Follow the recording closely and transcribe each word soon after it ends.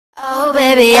Oh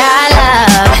baby, I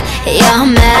love your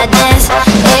madness.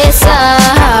 It's so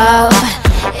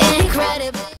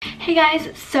incredible. Hey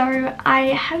guys, so I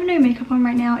have no makeup on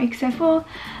right now except for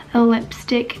a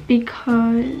lipstick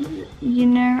because, you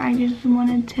know, I just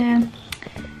wanted to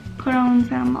put on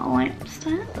some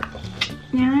lipstick,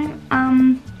 you know.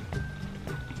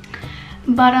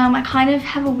 But I kind of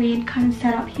have a weird kind of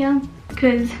setup here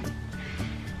because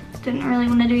didn't really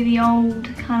want to do the old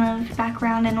kind of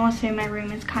background, and also my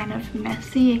room is kind of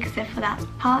messy except for that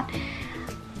part.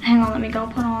 Hang on, let me go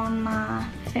put on my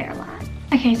fairy light.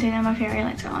 Okay, so now my fairy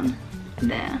lights are on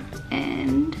there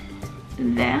and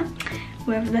there,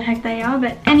 wherever the heck they are.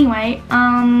 But anyway,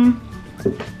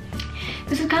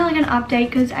 this is kind of like an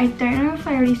update because I don't know if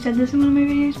I already said this in one of my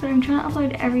videos, but I'm trying to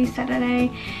upload every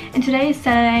Saturday, and today is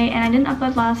Saturday, and I didn't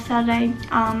upload last Saturday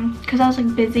because I was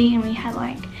like busy and we had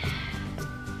like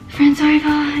friends over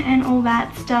and all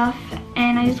that stuff,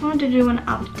 and I just wanted to do an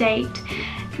update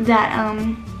that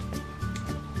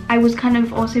I was kind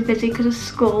of also busy because of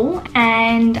school,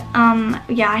 and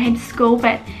yeah, I had school,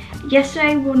 but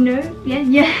yesterday, well no,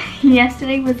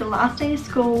 yesterday was the last day of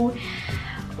school,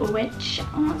 which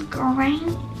was great.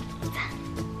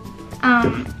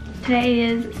 Today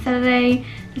is Saturday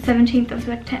the 17th of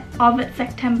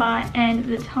September, and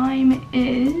the time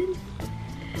is,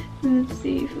 let's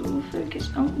see if it will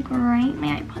focus. Oh great,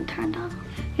 my iPod turned off.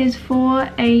 It's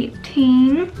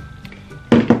 4:18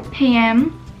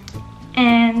 p.m.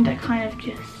 and I kind of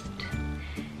just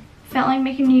felt like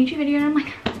making a YouTube video, and I'm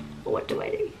like, what do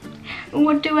I do?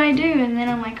 What do I do? And then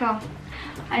I'm like, oh,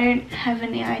 I don't have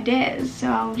any ideas, so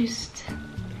I'll just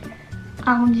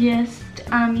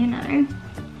you know,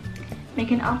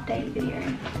 make an update video.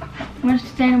 I'm gonna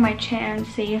stand on my chair and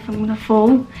see if I'm gonna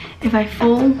fall. If I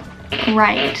fall,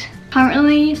 great.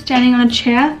 Currently standing on a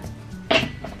chair,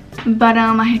 but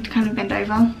I had to kind of bend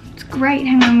over. It's great.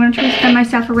 Hang on, I'm gonna try to stand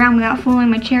myself around without falling.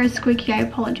 My chair is squeaky, I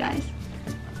apologize.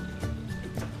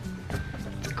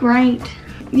 It's great.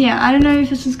 Yeah, I don't know if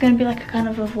this is gonna be like a kind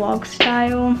of a vlog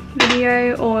style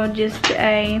video or just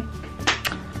a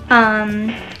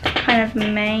kind of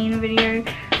main video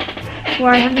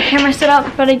where I have the camera set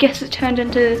up, but I guess it turned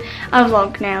into a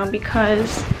vlog now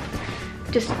because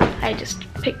I just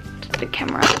picked the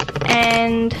camera up,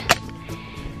 and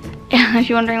yeah, if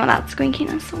you're wondering what that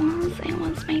squeakiness was, it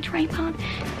was my tripod,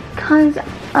 because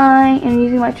I am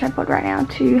using my tripod right now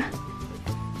to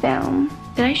film.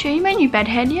 Did I show you my new bed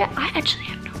head yet? I actually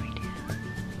have no idea.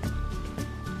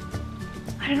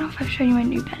 I don't know if I've shown you my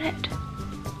new bed head.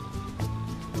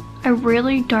 I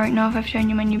really don't know if I've shown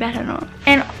you my new bed head or not.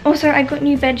 And also I got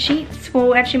new bed sheets.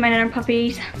 Well, actually my Nano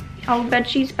Puppy's old bed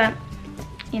sheets, but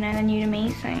you know, they're new to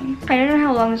me, so I don't know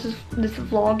how long this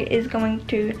vlog is going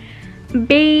to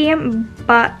be,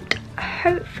 but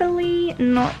hopefully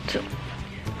not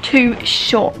too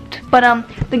short. But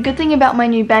the good thing about my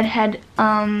new bed head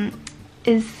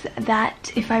is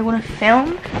that if I want to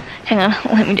film, hang on,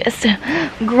 let me just,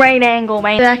 great angle,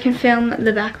 mate, I can film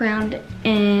the background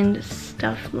and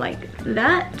stuff like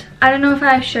that. I don't know if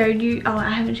I showed you, oh, I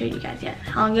haven't showed you guys yet.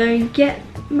 I'll go get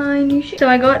my new shoes. So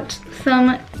I got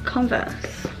some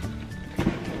Converse.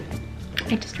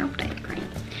 I just dropped it, great.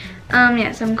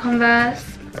 Yeah, some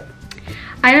Converse.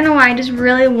 I don't know why, I just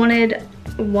really wanted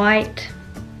white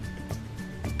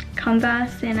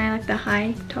Converse, and I like the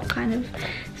high top kind of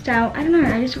style. I don't know,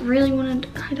 I just really wanted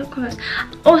high top Converse.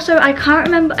 Also, I can't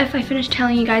remember if I finished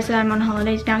telling you guys that I'm on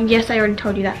holidays now. Yes, I already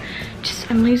told you that.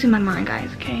 I'm losing my mind,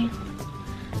 guys, okay?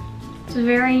 It's a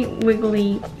very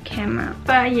wiggly camera.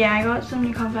 But yeah, I got some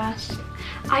new Converse.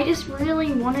 I just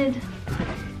really wanted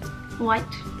white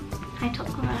high top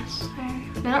Converse. So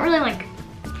they're not really like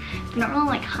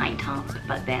high top,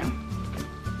 but they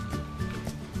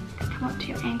come up to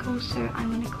your ankles, so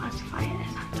I'm gonna classify it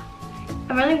as high top.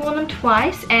 I've only worn them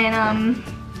twice, and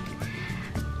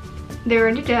they're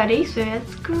already dirty, so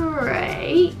that's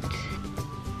great.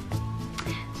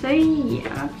 So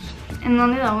yeah, and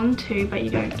on the other one too, but you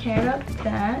don't care about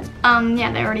that.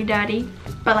 Yeah, they're already dirty,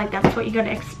 but like that's what you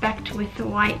gotta expect with the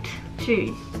white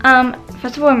shoes.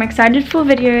 First of all, I'm excited for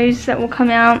videos that will come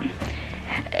out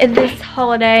this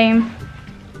holiday,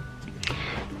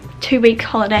 2-week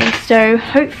holiday, so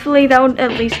hopefully there will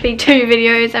at least be 2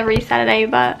 videos every Saturday.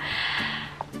 But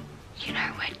you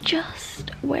know,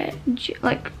 we're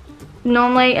like,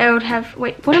 normally I would have,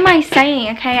 wait, what am I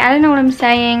saying? Okay, I don't know what I'm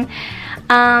saying.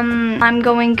 I'm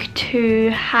going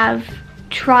to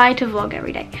try to vlog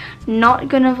every day. Not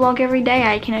gonna vlog every day,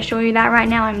 I can assure you that right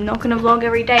now. I'm not gonna vlog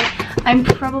every day. I'm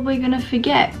probably gonna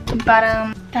forget,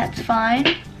 but that's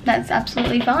fine. That's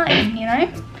absolutely fine, you know?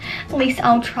 At least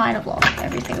I'll try to vlog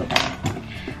every single day.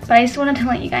 But I just wanted to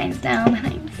let you guys know that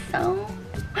I'm so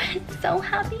so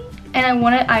happy. And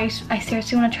I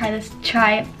seriously want to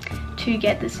try to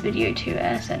get this video to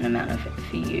a certain amount of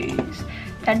views.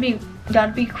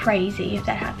 That'd be crazy if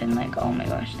that happened. Like, oh my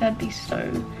gosh, that'd be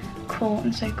so cool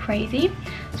and so crazy.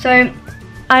 So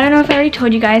I don't know if I already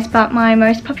told you guys, but my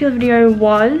most popular video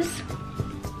was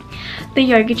the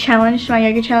yoga challenge, my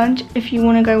yoga challenge. If you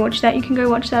want to go watch that, you can go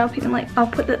watch that. I'll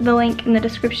put the link in the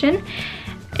description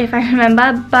if I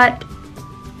remember. But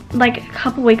like a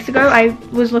couple weeks ago, I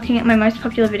was looking at my most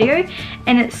popular video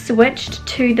and it switched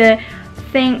to the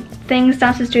things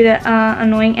dancers do that are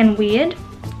annoying and weird,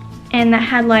 and that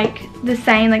had like the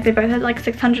same, like they both had like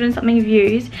 600 and something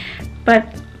views, but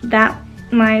the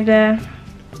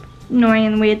annoying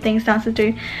and weird things dancers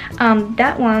do,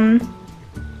 that one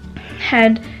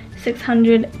had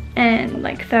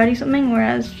 630 something,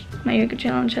 whereas my yoga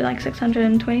challenge had like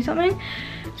 620 something.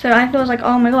 So I thought, I was like,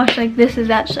 oh my gosh, like this is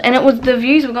actually, and it was, the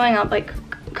views were going up like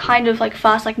kind of like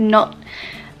fast, like not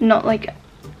like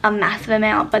a massive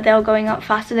amount, but they were going up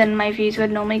faster than my views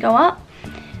would normally go up.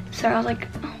 So I was like,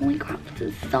 holy crap,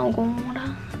 this is so good,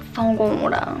 so good,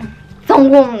 so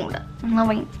good, I'm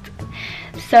loving it.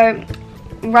 So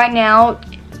right now,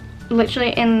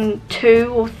 literally in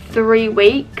 2 or 3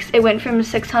 weeks, it went from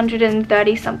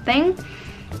 630 something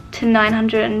to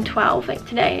 912. Like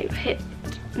today it hit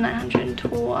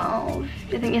 912.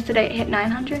 I think yesterday it hit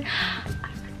 900.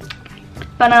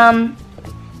 But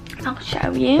I'll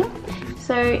show you.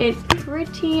 So it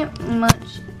pretty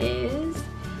much is,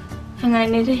 hang on, I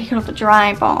need to take it off the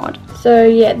tripod. So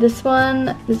yeah, this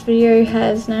video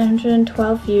has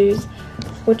 912 views,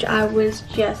 which I was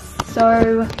just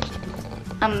so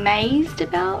amazed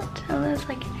about. I was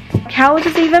like, how is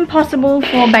this even possible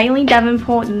for Baylee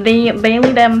Davenport, the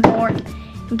Baylee Davenport,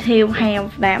 to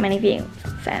have that many views?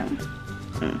 So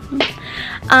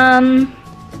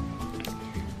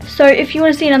so if you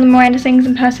want to see another Miranda Sings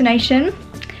impersonation,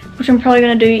 which I'm probably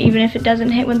going to do even if it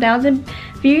doesn't hit 1,000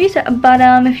 views, but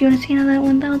if you want to see another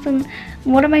 1,000,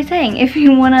 what am I saying? If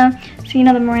you want to see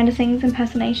another Miranda Sings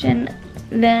impersonation,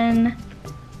 then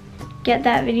get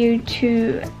that video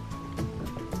to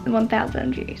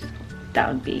 1,000 views. That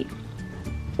would be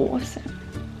awesome.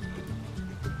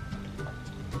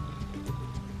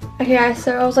 Okay guys,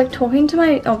 so I was like talking to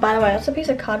my, oh by the way, that's a piece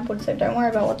of cardboard, so don't worry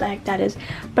about what the heck that is.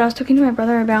 But I was talking to my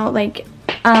brother about like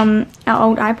our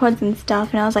old iPods and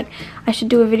stuff, and I was like, I should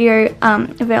do a video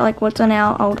about like what's on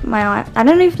our old, I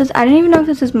don't even know if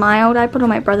this is my old iPod or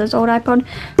my brother's old iPod,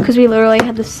 because we literally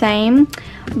had the same.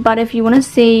 But if you want to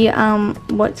see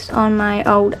what's on my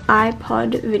old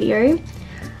iPod video,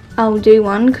 I'll do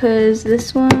one, because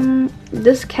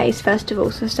this case, first of all,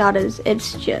 for starters,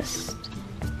 it's just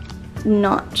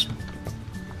not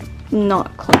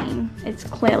clean. It's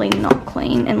clearly not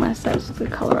clean, unless that's the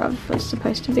color of it's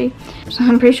supposed to be. So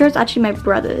I'm pretty sure it's actually my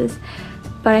brother's,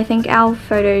 but I think our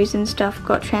photos and stuff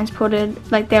got transported,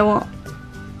 like they were,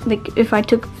 like if I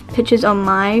took pictures on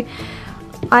my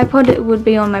iPod, it would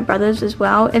be on my brother's as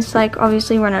well. It's like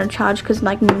obviously run out of charge because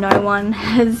like no one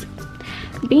has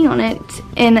been on it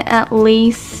in at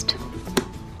least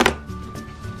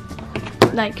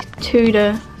like 2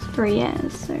 to 3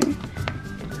 years, so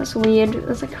that's weird.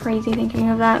 That's like crazy thinking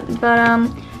of that. But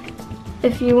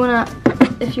if you wanna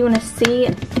see,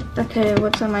 okay,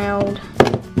 what's on my old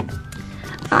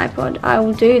iPod, I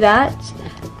will do that.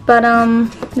 But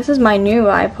this is my new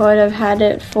iPod. I've had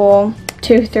it for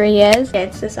 2-3 years. Yeah,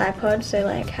 it's this iPod, so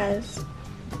like has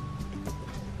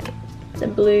the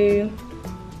blue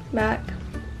back,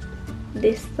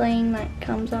 this thing that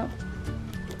comes up,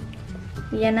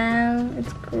 you know,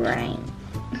 it's great.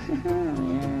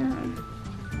 Yeah.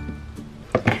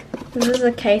 This is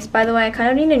a case, by the way. I kind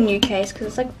of need a new case because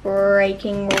it's like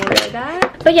breaking really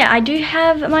bad. But yeah, I do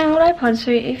have my old iPod,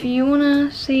 so if you want to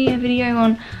see a video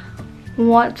on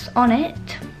what's on it,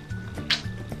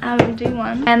 I will do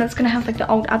one. And it's going to have like the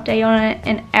old update on it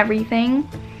and everything.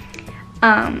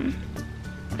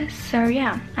 So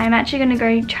yeah, I'm actually going to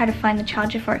go try to find the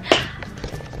charger for it.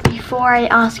 Before I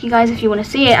ask you guys if you want to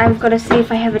see it, I've got to see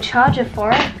if I have a charger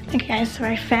for it. Okay guys, so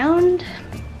I found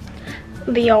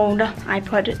the old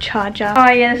iPod charger. Oh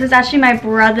yeah, this is actually my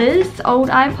brother's old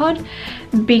iPod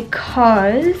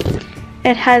because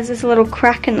it has this little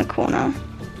crack in the corner.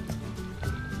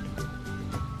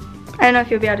 I don't know if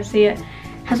you'll be able to see it. It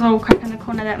has a little crack in the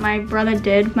corner that my brother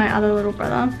did, my other little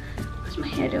brother. What's my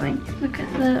hair doing? Look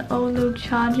at the old little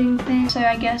charging thing. So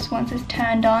I guess once it's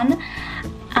turned on,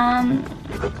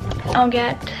 I'll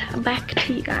get back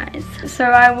to you guys. So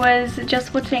I was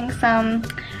just watching some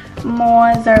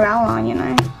more Zorella, you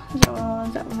know,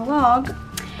 Zorella's vlog.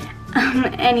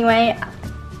 Anyway,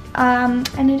 and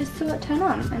I just saw it turn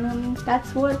on, and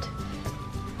that's what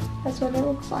That's what it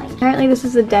looks like. Apparently this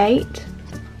is a date.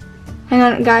 Hang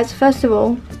on guys, first of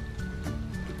all,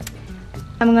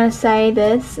 I'm gonna say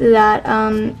this, that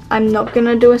I'm not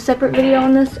gonna do a separate video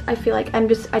on this. I feel like I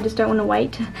just don't want to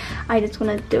wait. I just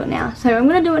want to do it now. So I'm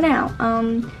gonna do it now.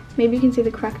 Maybe you can see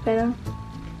the crack better.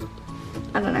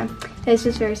 I don't know. It's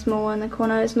just very small in the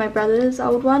corner. It's my brother's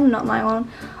old one, not my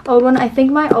old one. I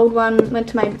think my old one went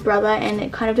to my brother and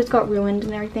it kind of just got ruined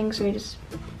and everything, so we just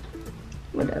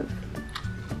whatever.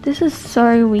 This is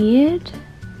so weird.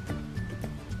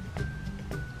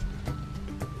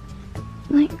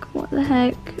 Like, what the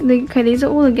heck? Okay, these are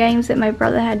all the games that my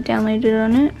brother had downloaded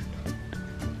on it.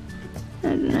 I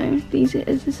don't know. This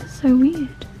is so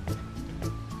weird.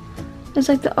 It's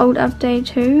like the old update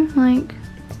too. Like,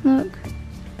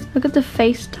 look at the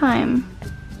FaceTime.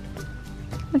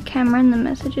 The camera and the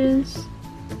messages.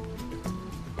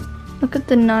 Look at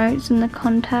the notes and the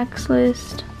contacts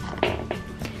list.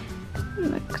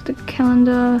 Look at the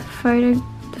calendar,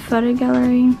 the photo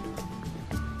gallery.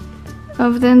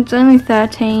 Oh, then it's only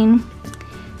 13.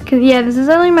 Cause yeah, this is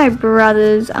only my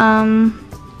brother's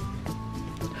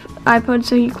iPod,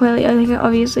 so he clearly, I think,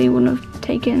 obviously wouldn't have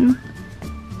taken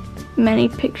many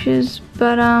pictures.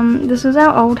 But this is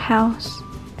our old house.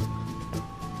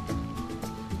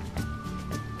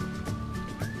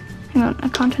 Hang on, I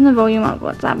can't turn the volume up.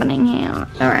 What's happening here?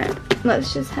 All right,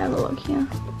 let's just have a look here.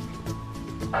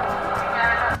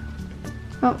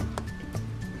 Oh.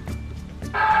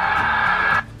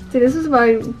 See, this is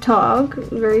my dog,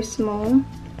 very small.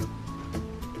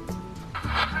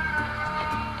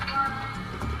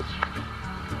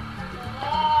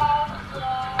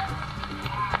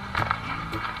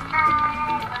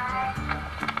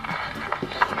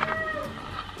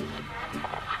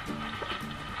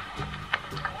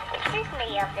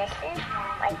 This is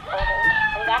like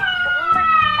Byeeee, and that's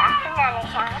banana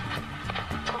shop.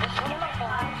 And this is my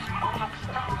family, and that's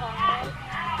my family.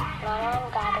 Nana and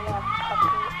Daddy are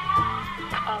puppy,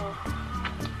 and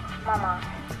Mama.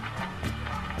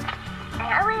 And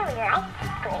I really like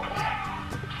Byeeee.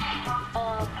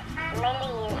 And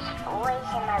Millie is always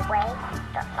in my way,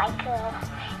 don't like her.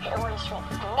 She always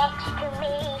sits next to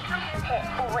me. She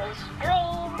always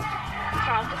dreams,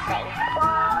 trying to say,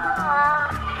 "Wah."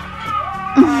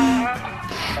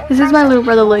 This is my little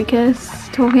brother Lucas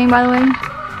talking, by the way.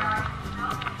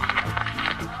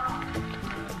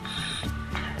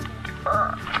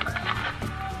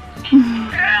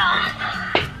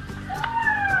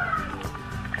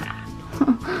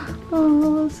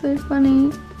 Oh, so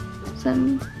funny.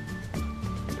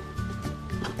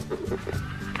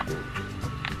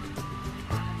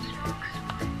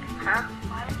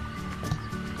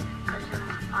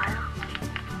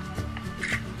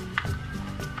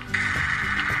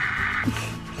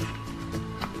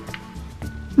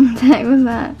 What the heck was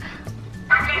that?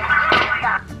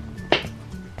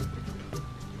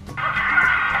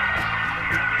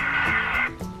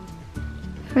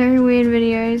 Very weird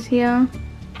videos here.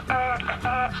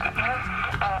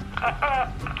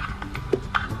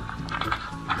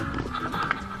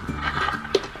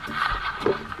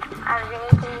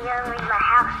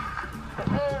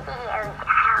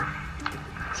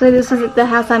 So this is the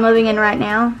house I'm living in right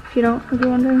now, if you're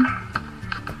wondering.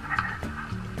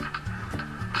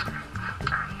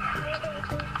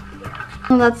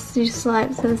 Well, that's just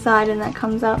slides to the side and that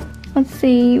comes up. Let's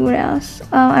see what else.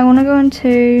 I want to go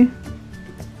into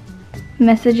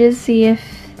messages, see if,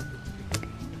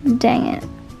 dang it.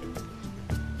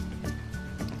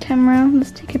 Camera,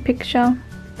 let's take a picture.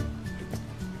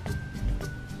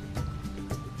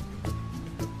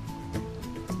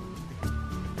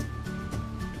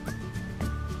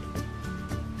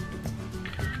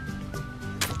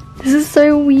 This is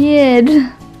so weird.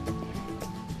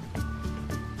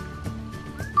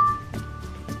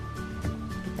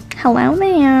 Hello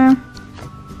there.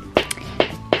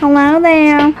 Hello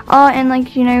there. Oh, and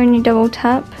like, you know, when you double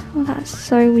tap, oh, that's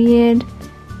so weird.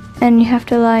 And you have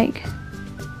to like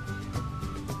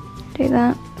do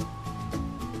that.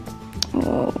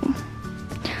 Oh,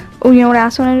 you know what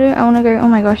else I want to do? I want to go, oh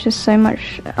my gosh, there's so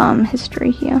much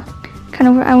history here.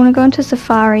 I want to go into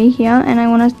Safari here and I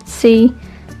want to see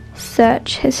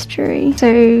search history.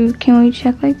 So can we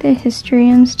check like the history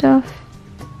and stuff?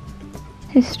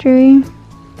 History.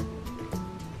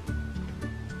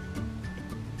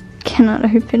 Cannot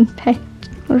open page.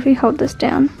 What if we hold this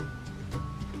down?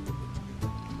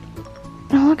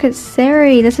 Oh look, it's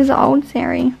Siri. This is old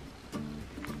Siri.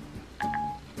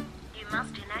 You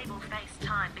must enable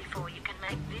FaceTime before you can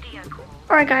make video calls.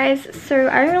 Alright guys, so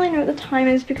I don't really know what the time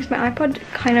is because my iPod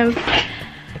kind of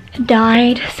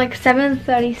died. It's like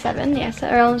 7:37, yes,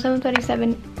 around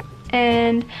 7:37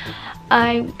 and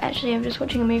I actually am just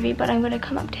watching a movie, but I'm going to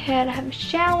come up to here to have a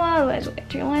shower, otherwise it'll get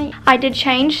too late. I did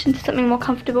change into something more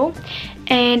comfortable,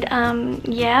 and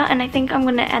yeah, and I think I'm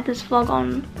going to add this vlog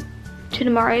on to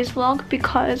tomorrow's vlog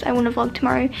because I want to vlog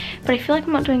tomorrow, but I feel like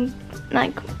I'm not doing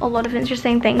like a lot of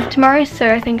interesting things tomorrow, so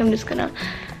I think I'm just gonna,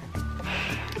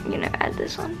 you know, add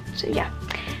this on. So yeah,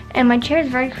 and my chair is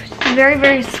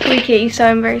very squeaky, so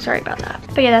I'm very sorry about that.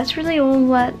 But yeah, that's really all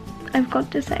what I've got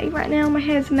to say right now. My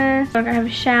hair's a mess. I'm gonna have a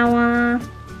shower,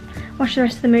 watch the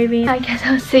rest of the movie. I guess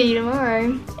I'll see you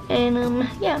tomorrow, and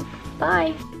yeah,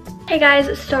 bye. Hey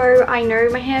guys, so I know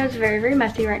my hair is very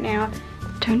messy right now,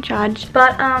 don't judge,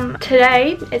 but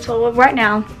today it's all right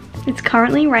now. It's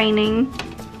currently raining.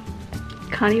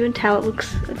 Can't even tell, it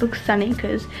looks sunny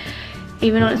because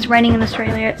even though it's raining in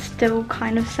Australia, it's still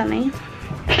kind of sunny.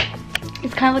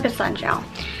 It's kind of like a sun shower.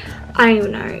 I don't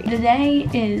even know. Today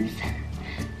is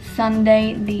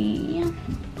Sunday, I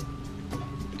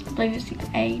believe it's the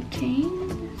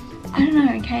 18th. I don't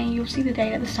know, okay, you'll see the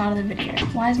date at the start of the video.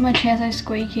 Why is my chair so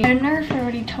squeaky? I don't know if I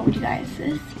already told you guys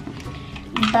this,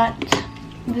 but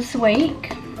this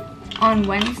week on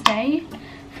Wednesday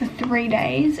for 3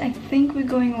 days, I think we're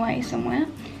going away somewhere,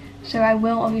 so I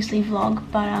will obviously vlog,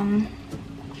 but I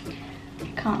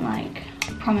can't like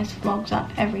promise vlogs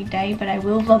up every day, but I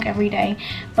will vlog every day.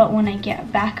 But when I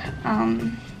get back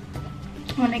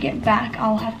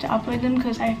I'll have to upload them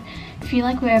because I feel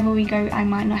like wherever we go I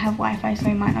might not have Wi-Fi, so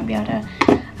I might not be able to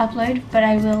upload, but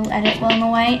I will edit while I'm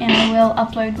away and I will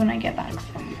upload when I get back. So.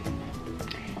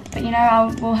 But you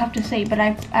know, we'll have to see, but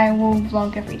I will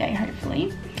vlog every day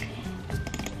hopefully.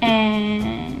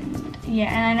 And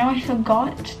yeah, and I know I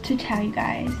forgot to tell you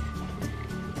guys,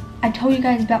 I told you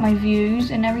guys about my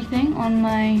views and everything on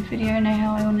my video and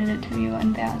how I wanted it to be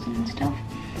 1,000 and stuff.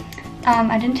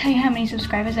 I didn't tell you how many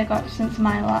subscribers I got since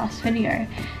my last video.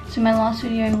 So my last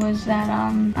video was that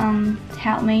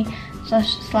help me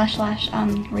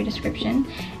 / read description,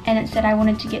 and it said I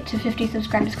wanted to get to 50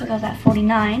 subscribers because I was at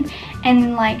 49,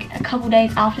 and like a couple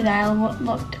days after that I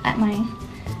looked at my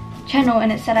channel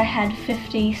and it said I had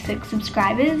 56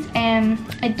 subscribers, and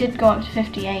it did go up to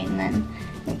 58 and then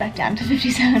went back down to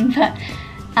 57, but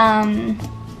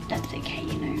that's okay,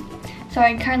 you know. So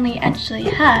I currently actually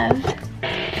have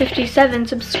 57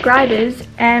 subscribers,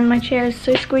 and my chair is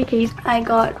so squeaky. I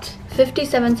got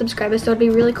 57 subscribers, so it'd be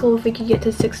really cool if we could get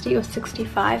to 60 or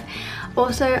 65.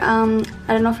 Also, I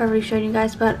don't know if I already showed you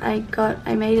guys, but I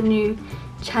made a new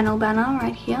channel banner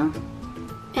right here,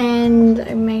 and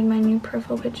I made my new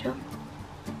profile picture.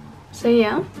 So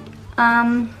yeah,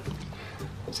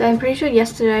 so I'm pretty sure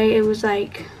yesterday it was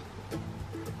like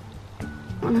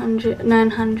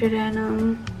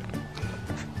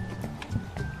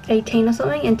 918 or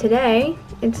something, and today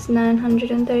it's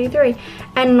 933.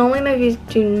 And normally my views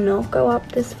do not go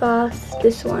up this fast.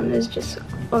 This one is just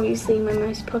obviously my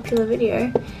most popular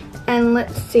video, and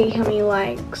let's see how many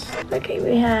likes. Okay,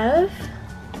 we have,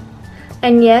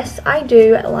 and yes, I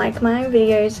do like my own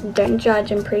videos, don't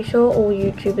judge. I'm pretty sure all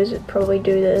YouTubers would probably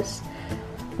do this,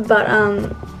 but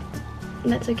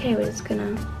that's okay. We're just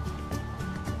gonna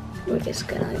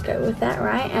go with that,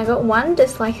 right? I got 1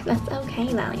 dislike. That's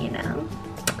okay now, you know,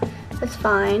 that's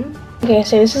fine. Okay,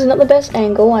 so this is not the best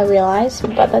angle, I realize,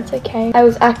 but that's okay. I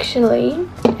was actually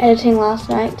editing last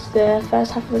night the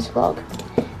first half of this vlog,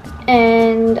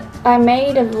 and I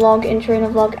made a vlog intro and a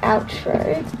vlog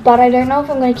outro, but I don't know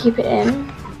if I'm going to keep it in.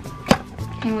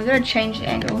 And we're going to change the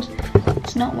angles.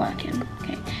 It's not working.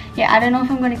 Okay. Yeah, I don't know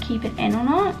if I'm going to keep it in or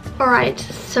not. Alright,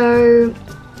 so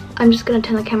I'm just going to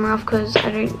turn the camera off because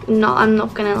I'm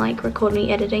not going to like record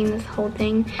me editing this whole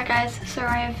thing. Alright guys, so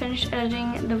I have finished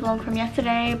editing the vlog from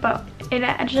yesterday, but it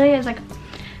actually is like,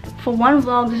 for one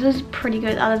vlog, this is pretty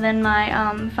good, other than my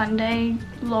fun day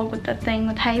vlog with the thing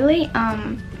with Haley.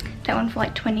 That one for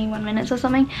like 21 minutes or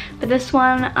something, but this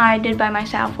one I did by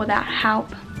myself without help,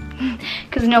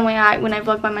 because normally when I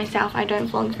vlog by myself I don't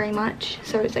vlog very much,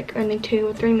 so it's like only 2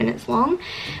 or 3 minutes long,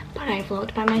 but I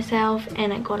vlogged by myself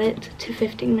and I got it to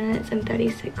 15 minutes and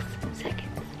 36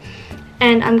 seconds,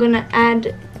 and I'm gonna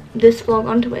add this vlog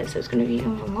onto it, so it's gonna be a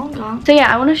little longer. So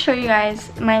yeah, I want to show you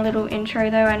guys my little intro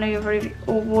though. I know you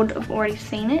would have already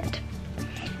seen it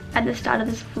at the start of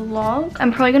this vlog.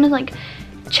 I'm probably gonna like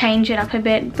change it up a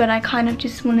bit, but I kind of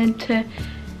just wanted to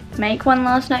make one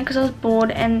last night because I was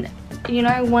bored, and you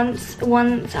know, once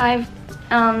I've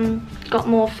got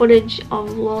more footage of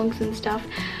vlogs and stuff,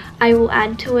 I will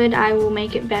add to it. I will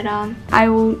make it better. I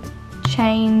will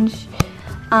change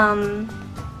the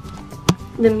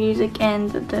music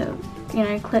and the you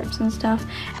know, clips and stuff.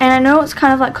 And I know it's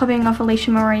kind of like copying off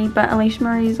Alicia Marie, but Alicia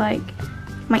Marie is like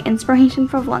my inspiration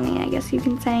for vlogging, I guess you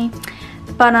can say.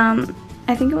 But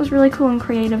I think it was really cool and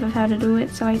creative of how to do it,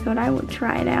 so I thought I would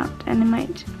try it out, and I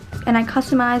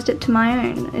customized it to my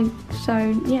own, and so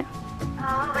yeah.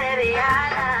 Oh baby,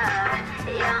 I love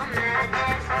your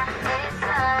madness. It's so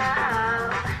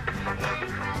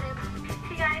incredible.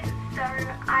 Hey guys, so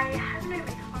I have no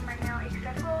makeup on right now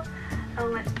except for a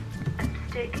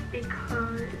lipstick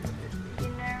because, you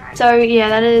know. So yeah,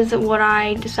 that is what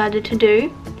I decided to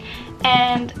do.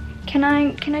 And can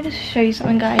I just show you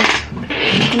something, guys?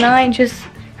 Can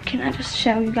I just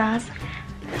show you guys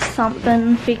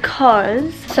something?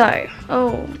 Because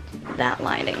oh, that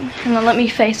lighting. And then let me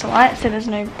face the light so there's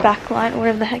no backlight or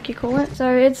whatever the heck you call it.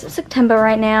 So it's September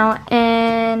right now,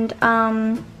 and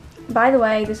by the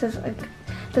way, this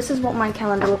is what my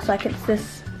calendar looks like.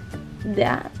 It's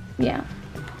yeah.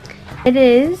 It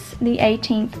is the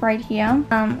 18th right here,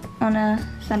 on a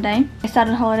Sunday. I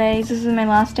started holidays. This is my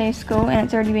last day of school, and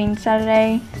it's already been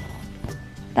Saturday.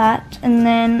 That, and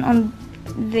then on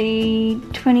the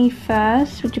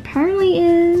 21st, which apparently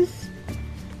is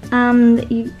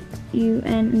the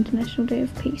UN International Day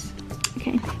of Peace.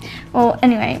 Okay. Well,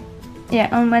 anyway, yeah,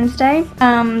 on Wednesday,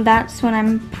 that's when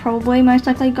I'm probably most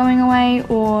likely going away,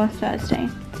 or Thursday.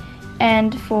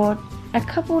 And for a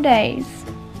couple days,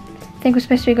 I think we're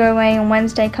supposed to go away on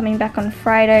Wednesday, coming back on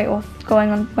Friday, or going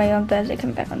away on Thursday,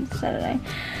 coming back on Saturday.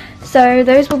 So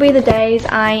those will be the days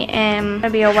I am going to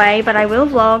be away, but I will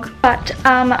vlog. But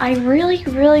I really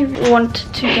want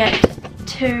to get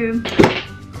to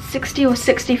 60 or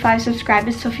 65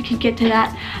 subscribers, so if you could get to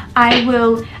that, I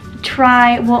will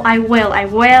try, well, I will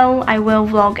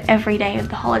vlog every day of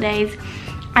the holidays.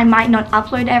 I might not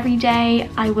upload every day,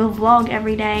 I will vlog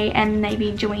every day, and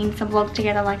maybe join some vlogs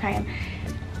together like I am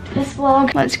this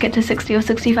vlog. Let's get to 60 or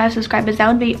 65 subscribers. That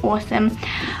would be awesome.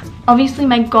 Obviously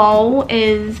my goal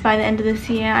is by the end of this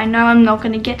year. I know I'm not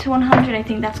going to get to 100. I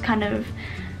think that's kind of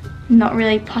not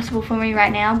really possible for me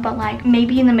right now, but like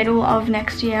maybe in the middle of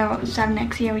next year or start of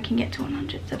next year we can get to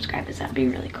 100 subscribers. That'd be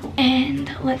really cool.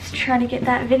 And let's try to get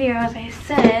that video, as I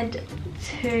said,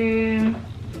 to,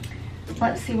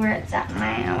 let's see where it's at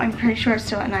now. I'm pretty sure it's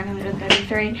still at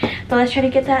 933, but let's try to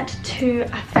get that to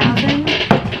 1,000.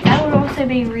 That would also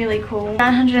be really cool.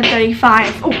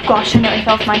 935. Oh gosh, I nearly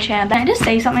fell off my chair. Can I just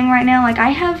say something right now? Like, I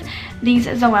have these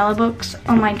Zoella books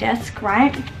on my desk,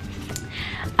 right?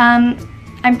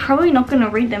 I'm probably not going to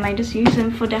read them. I just use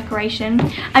them for decoration.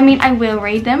 I mean, I will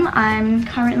read them. I'm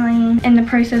currently in the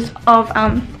process of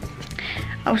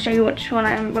I'll show you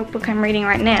what book I'm reading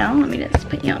right now. Let me just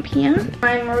put you up here.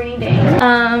 I'm reading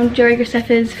Joey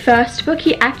Graceffa's first book.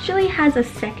 He actually has a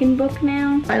second book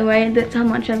now. By the way, that's how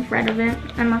much I've read of it.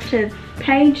 I'm up to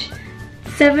page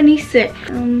 76.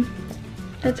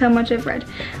 That's how much I've read.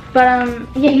 But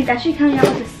yeah, he's actually coming out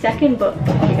with a second book.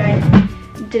 If you guys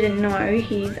didn't know,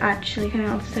 he's actually coming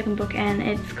out with a second book, and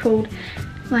it's called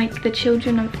like The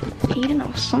Children of Eden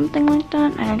or something like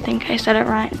that. I don't think I said it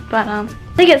right, but I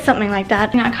think it's something like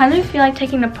that. You know, I kind of feel like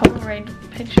taking a Polaroid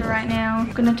picture right now.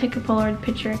 I'm gonna take a Polaroid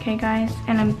picture, okay guys?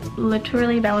 And I'm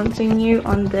literally balancing you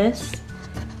on this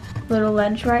little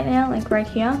ledge right now, like right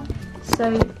here.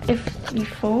 So if you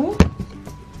fall,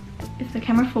 if the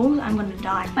camera falls, I'm gonna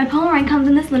die. My Polaroid comes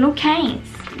in this little case.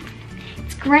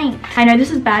 It's great. I know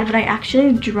this is bad, but I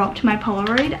actually dropped my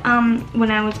Polaroid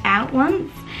when I was out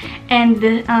once. And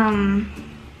the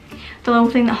little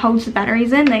thing that holds the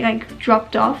batteries in, they like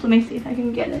dropped off. Let me see if I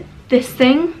can get it. This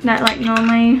thing that like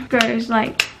normally goes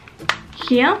like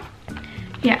here,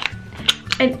 yeah,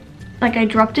 it like I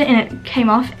dropped it and it came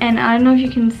off, and I don't know if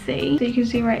you can see, so you can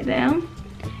see right there,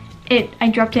 I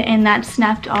dropped it and that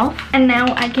snapped off, and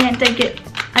now I can't take it,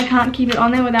 I can't keep it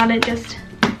on there without it just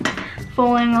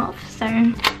falling off. So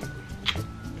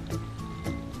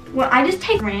well, I just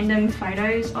take random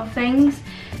photos of things.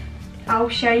 I'll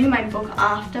show you my book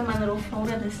after, my little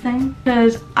folder, this thing,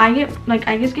 because I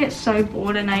just get so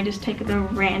bored and I just take the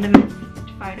random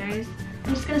photos.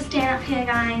 I'm just gonna stand up here,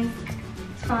 guys.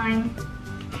 It's fine.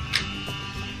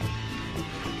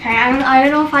 Okay, I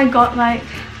don't know if I got like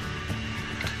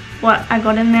what I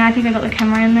got in there. I think I got the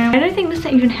camera in there. I don't think this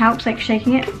even helps, like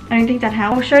shaking it. I don't think that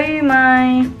helps. I'll show you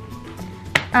my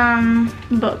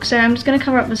book. So I'm just gonna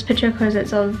cover up this picture because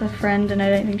it's of a friend and I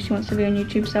don't think she wants to be on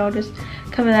YouTube, so I'll just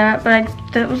cover that up. But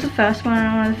that was the first one,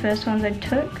 and one of the first ones I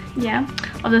took, yeah,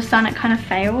 of the sun. It kind of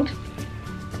failed.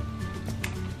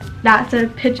 That's a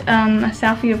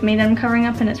selfie of me that I'm covering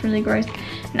up, and it's really gross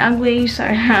and ugly, so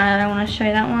I don't want to show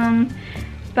that one.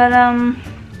 But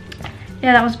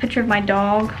yeah, that was a picture of my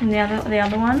dog, and the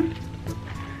other one.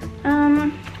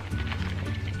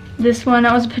 This one,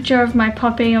 that was a picture of my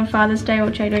puppy on Father's Day,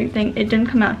 which I don't think, it didn't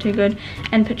come out too good,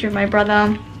 and a picture of my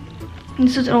brother.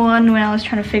 This was all on when I was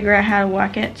trying to figure out how to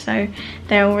work it, so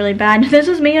they're all really bad. This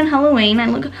was me on Halloween. I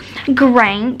look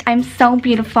great. I'm so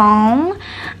beautiful.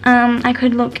 I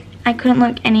couldn't look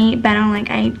any better.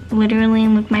 Like, I literally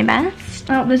look my best.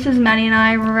 Oh, this is Maddie and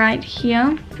I right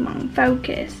here. Come on,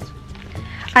 focus.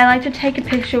 I like to take a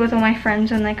picture with all my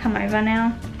friends when they come over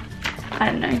now. I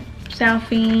don't know,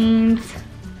 selfies,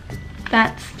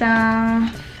 that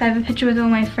stuff. I have a picture with all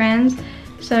my friends.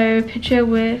 So, picture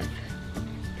with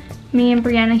me and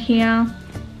Brianna here,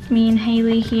 me and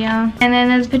Haley here. And then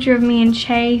there's a picture of me and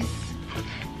Chase.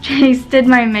 Chase did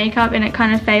my makeup and it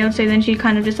kind of failed, so then she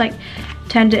kind of just like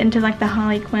turned it into like the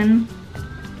Harley Quinn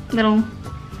little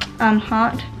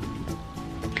heart.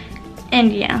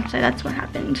 And yeah, so that's what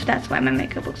happened. That's why my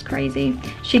makeup looks crazy.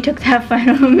 She took that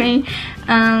photo of me.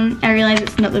 I realized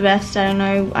it's not the best. I don't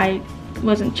know, I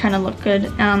wasn't trying to look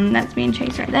good. That's me and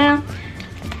Chase right there.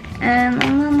 And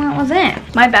that was it.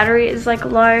 My battery is like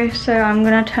low, so I'm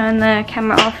gonna turn the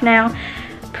camera off now,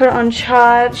 put it on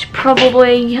charge,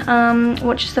 probably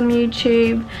watch some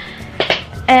YouTube.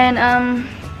 And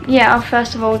yeah,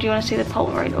 first of all, do you want to see the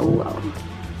Polaroid? Oh,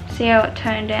 see how it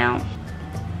turned out.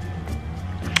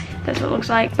 That's what it looks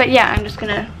like. But yeah, I'm just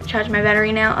gonna charge my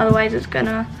battery now, otherwise it's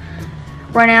gonna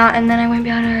run out and then I won't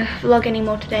be able to vlog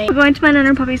anymore today. We're going to my Nana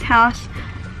and Poppy's house,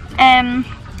 and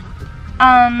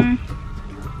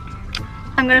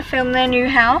I'm gonna film their new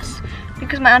house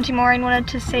because my Auntie Maureen wanted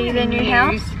to see their new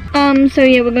house. So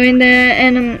yeah, we're going there,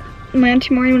 and my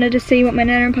Auntie Maureen wanted to see what my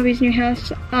Nana and Poppy's new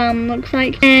house looks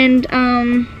like. And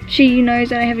she knows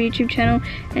that I have a YouTube channel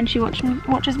and she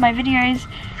watches my videos.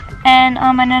 And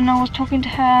my Nana was talking to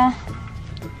her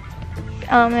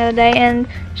the other day, and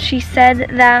she said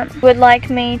that would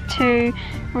like me to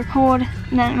record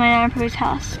my Nana and Poppy's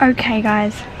house. Okay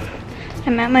guys,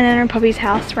 I'm at my Nana and Poppy's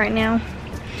house right now.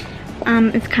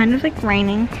 It's kind of like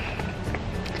raining,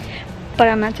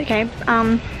 but that's okay.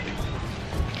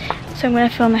 So I'm gonna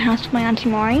film the house with my Auntie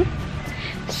Maureen.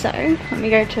 So let me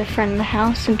go to the front of the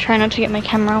house and try not to get my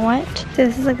camera wet. So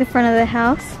this is like the front of the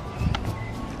house.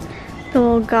 The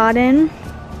little garden.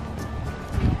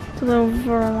 The little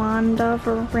veranda,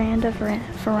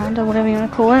 whatever you want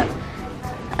to call it.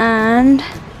 And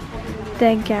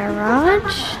the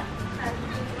garage.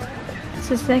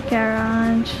 This is the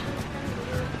garage.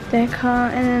 Their car,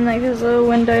 and then like this little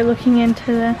window looking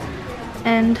into the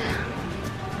end.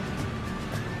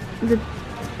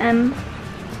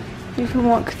 You can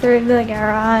walk through the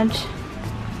garage.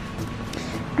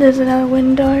 There's another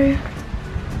window,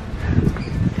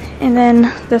 and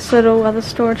then this little other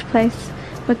storage place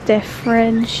with their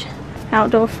fridge,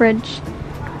 outdoor fridge,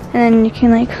 and then you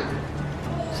can like,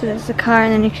 so there's the car,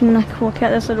 and then you can like walk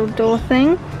out this little door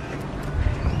thing.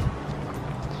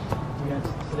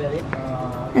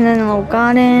 And then a little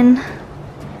garden,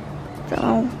 the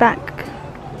little back.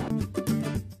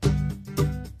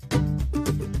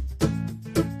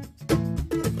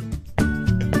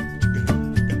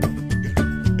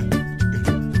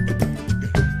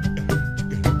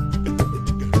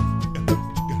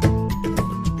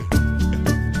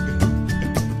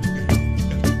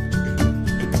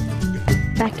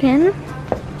 Back in.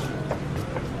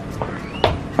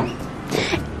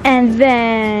 And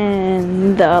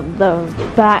then the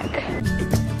back.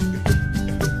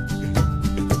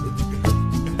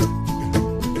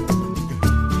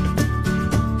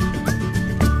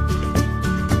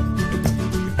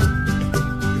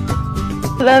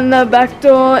 Then the back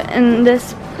door in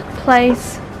this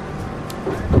place.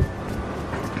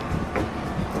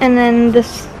 And then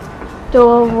this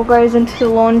door goes into the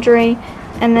laundry,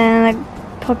 and then like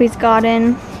Poppy's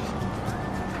garden.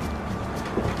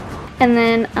 And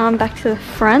then back to the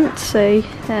front, so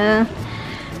back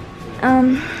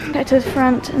to the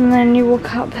front, and then you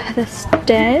walk up the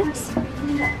stairs.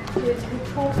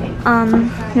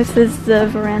 This is the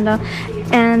veranda,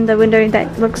 and the window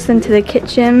that looks into the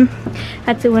kitchen.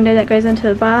 That's the window that goes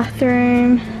into the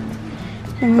bathroom,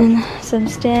 and then some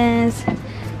stairs,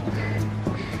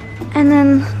 and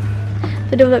then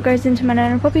the door that goes into my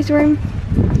Nana and Poppy's room,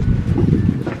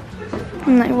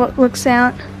 and like what looks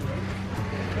out.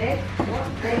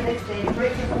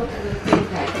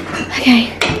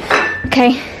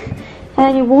 Okay, and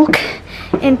then you walk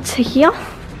into here,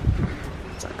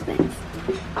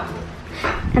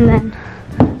 and then.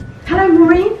 Hello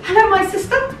Maureen, hello my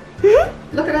sister.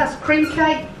 Look at us, cream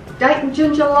cake, date and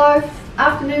ginger loaf,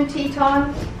 afternoon tea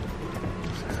time.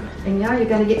 And now you're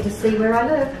going to get to see where I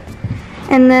live.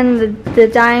 And then the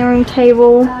dining room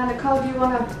table. Nicole, do you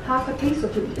want a half a piece or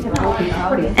two?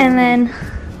 And then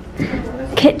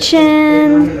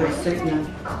kitchen.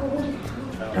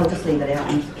 I'll just leave it out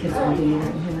and the kids won't do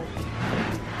anything.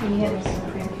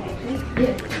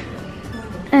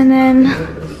 And then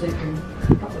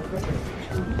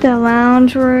the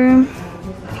lounge room.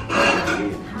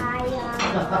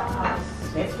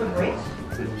 That's for Brett.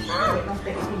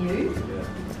 That's for you.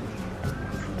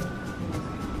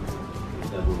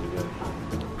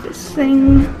 This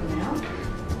thing,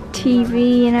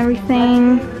 TV and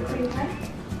everything.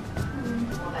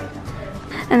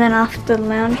 And then after the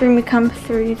lounge room we come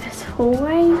through this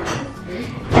hallway.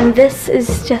 And this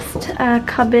is just a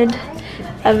cupboard,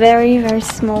 a very, very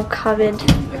small cupboard.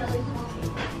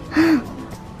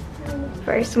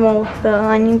 Very small with the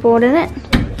ironing board in it.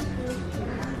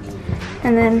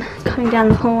 And then coming down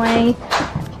the hallway,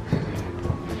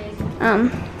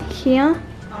 here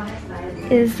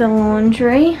is the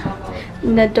laundry,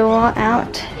 the door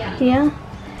out here,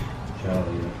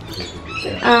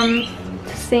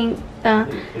 sink,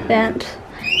 vent,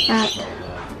 that,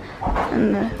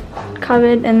 and the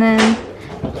cupboard, and then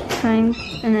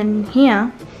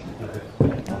here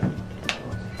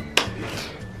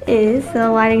is, the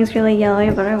lighting is really yellow,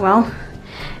 but oh well.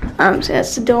 So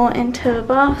that's the door into the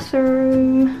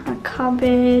bathroom, a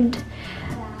cupboard,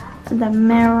 the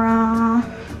mirror,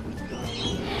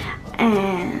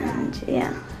 and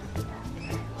yeah,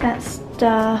 that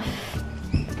stuff.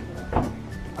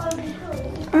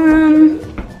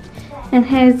 And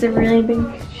here's a really big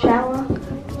shower.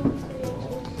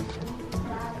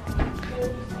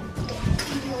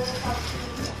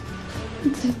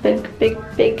 It's a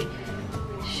big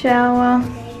shower.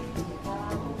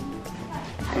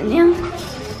 And yeah.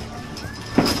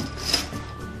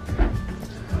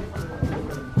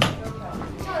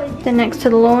 Then next to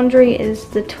the laundry is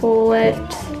the toilet.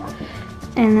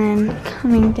 And then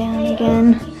coming down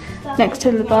again, next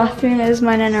to the bathroom is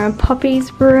my Nana and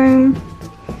Poppy's room.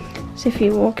 So if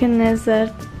you walk in, there's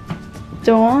a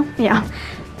door. Yeah,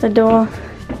 the door.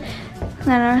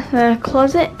 Then the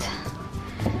closet.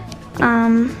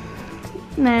 Nana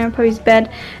and Poppy's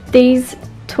bed. These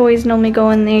toys normally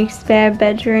go in the spare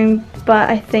bedroom, but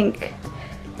I think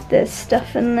there's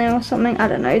stuff in there or something. I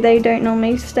don't know. They don't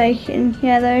normally stay in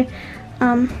here though.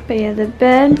 But yeah, the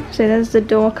bed. So there's the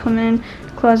door coming,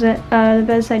 closet, the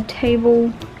bedside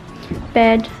table,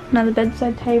 bed, another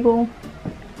bedside table,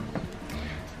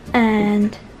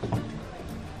 and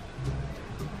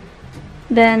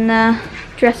then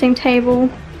dressing table,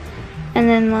 and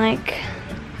then like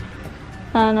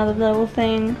another little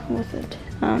thing with it,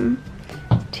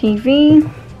 TV,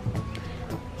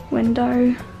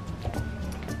 window,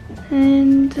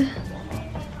 and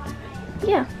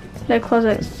yeah, the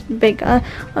closet's bigger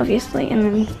obviously,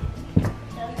 and then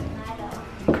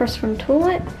across from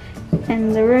toilet,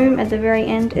 and the room at the very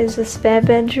end is the spare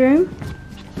bedroom.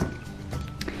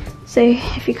 So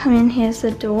if you come in, here's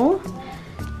the door,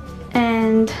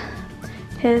 and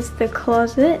here's the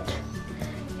closet,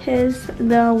 here's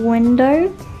the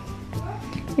window.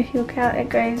 If you look out,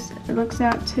 it looks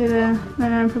out to the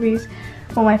Nana and Poppy's,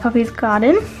 or my puppy's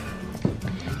garden.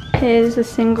 Here's a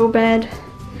single bed,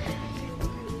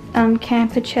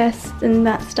 camper chest and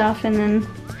that stuff, and then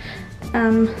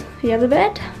the other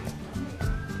bed.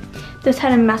 This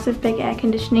had a massive big air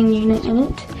conditioning unit in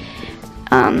it.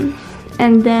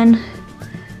 And then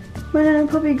my Nana and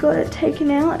Poppy got it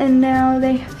taken out, and now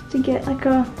they have to get like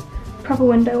a proper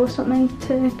window or something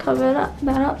to cover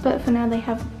that up, but for now they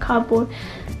have cardboard.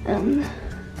 And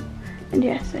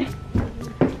yeah, so.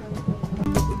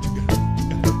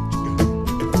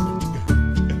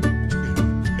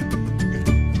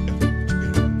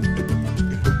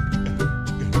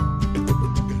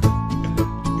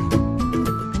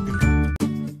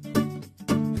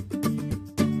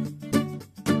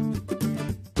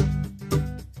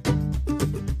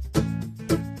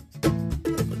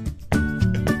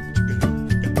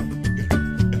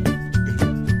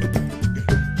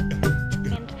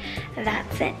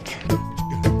 That's it.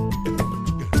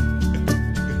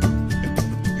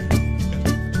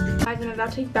 Guys, I'm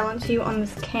about to balance you on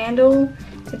this candle.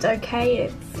 It's okay,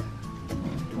 it's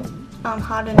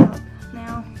hardened up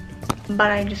now, but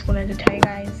I just wanted to tell you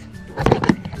guys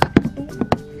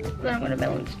that I'm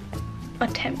gonna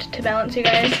attempt to balance you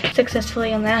guys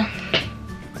successfully on there.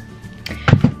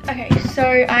 Okay,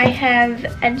 so I have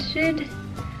edited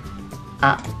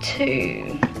up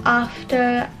to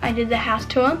after I did the house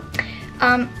tour.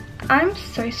 I'm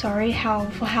so sorry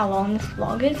for how long this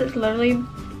vlog is. It's literally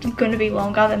going to be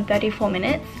longer than 34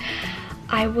 minutes.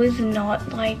 I was not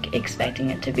like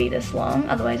expecting it to be this long,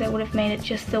 otherwise I would have made it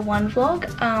just the one vlog.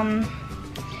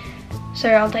 So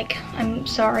I'm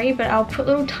sorry, but I'll put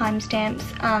little timestamps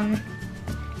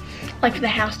like for the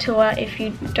house tour. If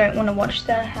you don't want to watch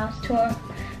the house tour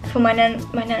for my Nana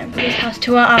and Poppy's house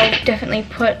tour, I'll definitely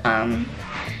put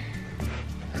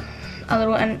a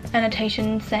little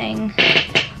annotation saying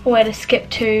where to skip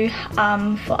to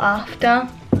for after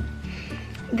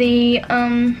the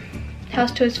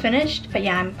house tour is finished. But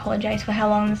yeah, I apologize for how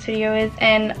long this video is,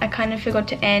 and I kind of forgot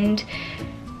to end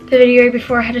the video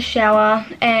before I had a shower,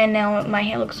 and now my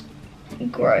hair looks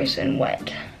gross and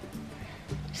wet,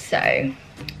 so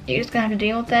you're just gonna have to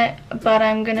deal with that. But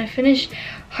I'm gonna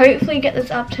hopefully get this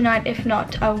up tonight. If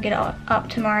not, I will get it up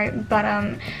tomorrow, but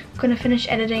I'm gonna finish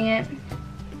editing it.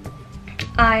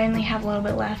 I only have a little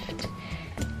bit left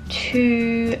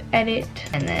to edit,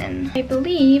 and then I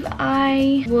believe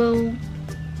I will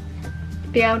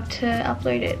be able to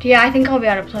upload it. Yeah, I think I'll be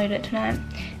able to upload it tonight.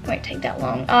 It won't take that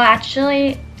long. Oh,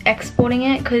 actually exporting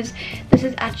it, because this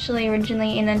is actually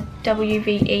originally in a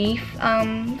WVE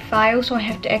file, so I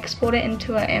have to export it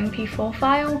into an MP4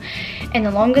 file, and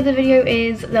the longer the video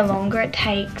is, the longer it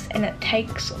takes, and it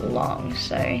takes long,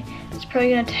 so it's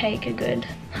probably gonna take a good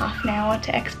half an hour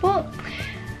to export.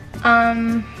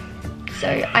 So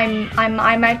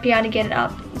I might be able to get it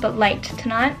up, but late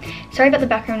tonight. Sorry about the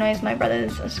background noise, my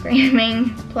brothers are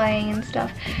screaming, playing and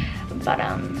stuff, but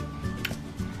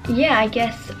yeah, I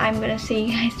guess I'm gonna see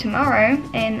you guys tomorrow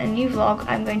in a new vlog.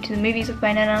 I'm going to the movies with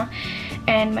my nana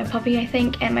and my puppy, I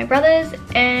think, and my brothers,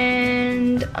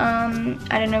 and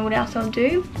I don't know what else I'll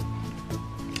do.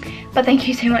 But thank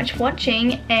you so much for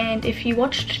watching, and if you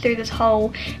watched through this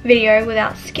whole video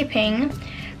without skipping,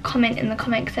 comment in the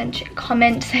comment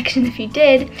section if you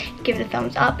did, give it a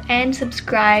thumbs up, and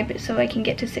subscribe so I can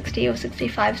get to 60 or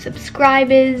 65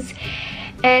 subscribers.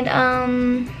 And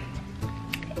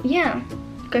yeah,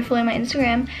 go follow my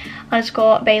Instagram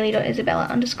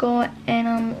 _Baylee.Isabella_,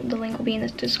 and the link will be in the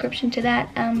description to that.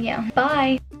 Yeah,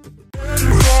 bye.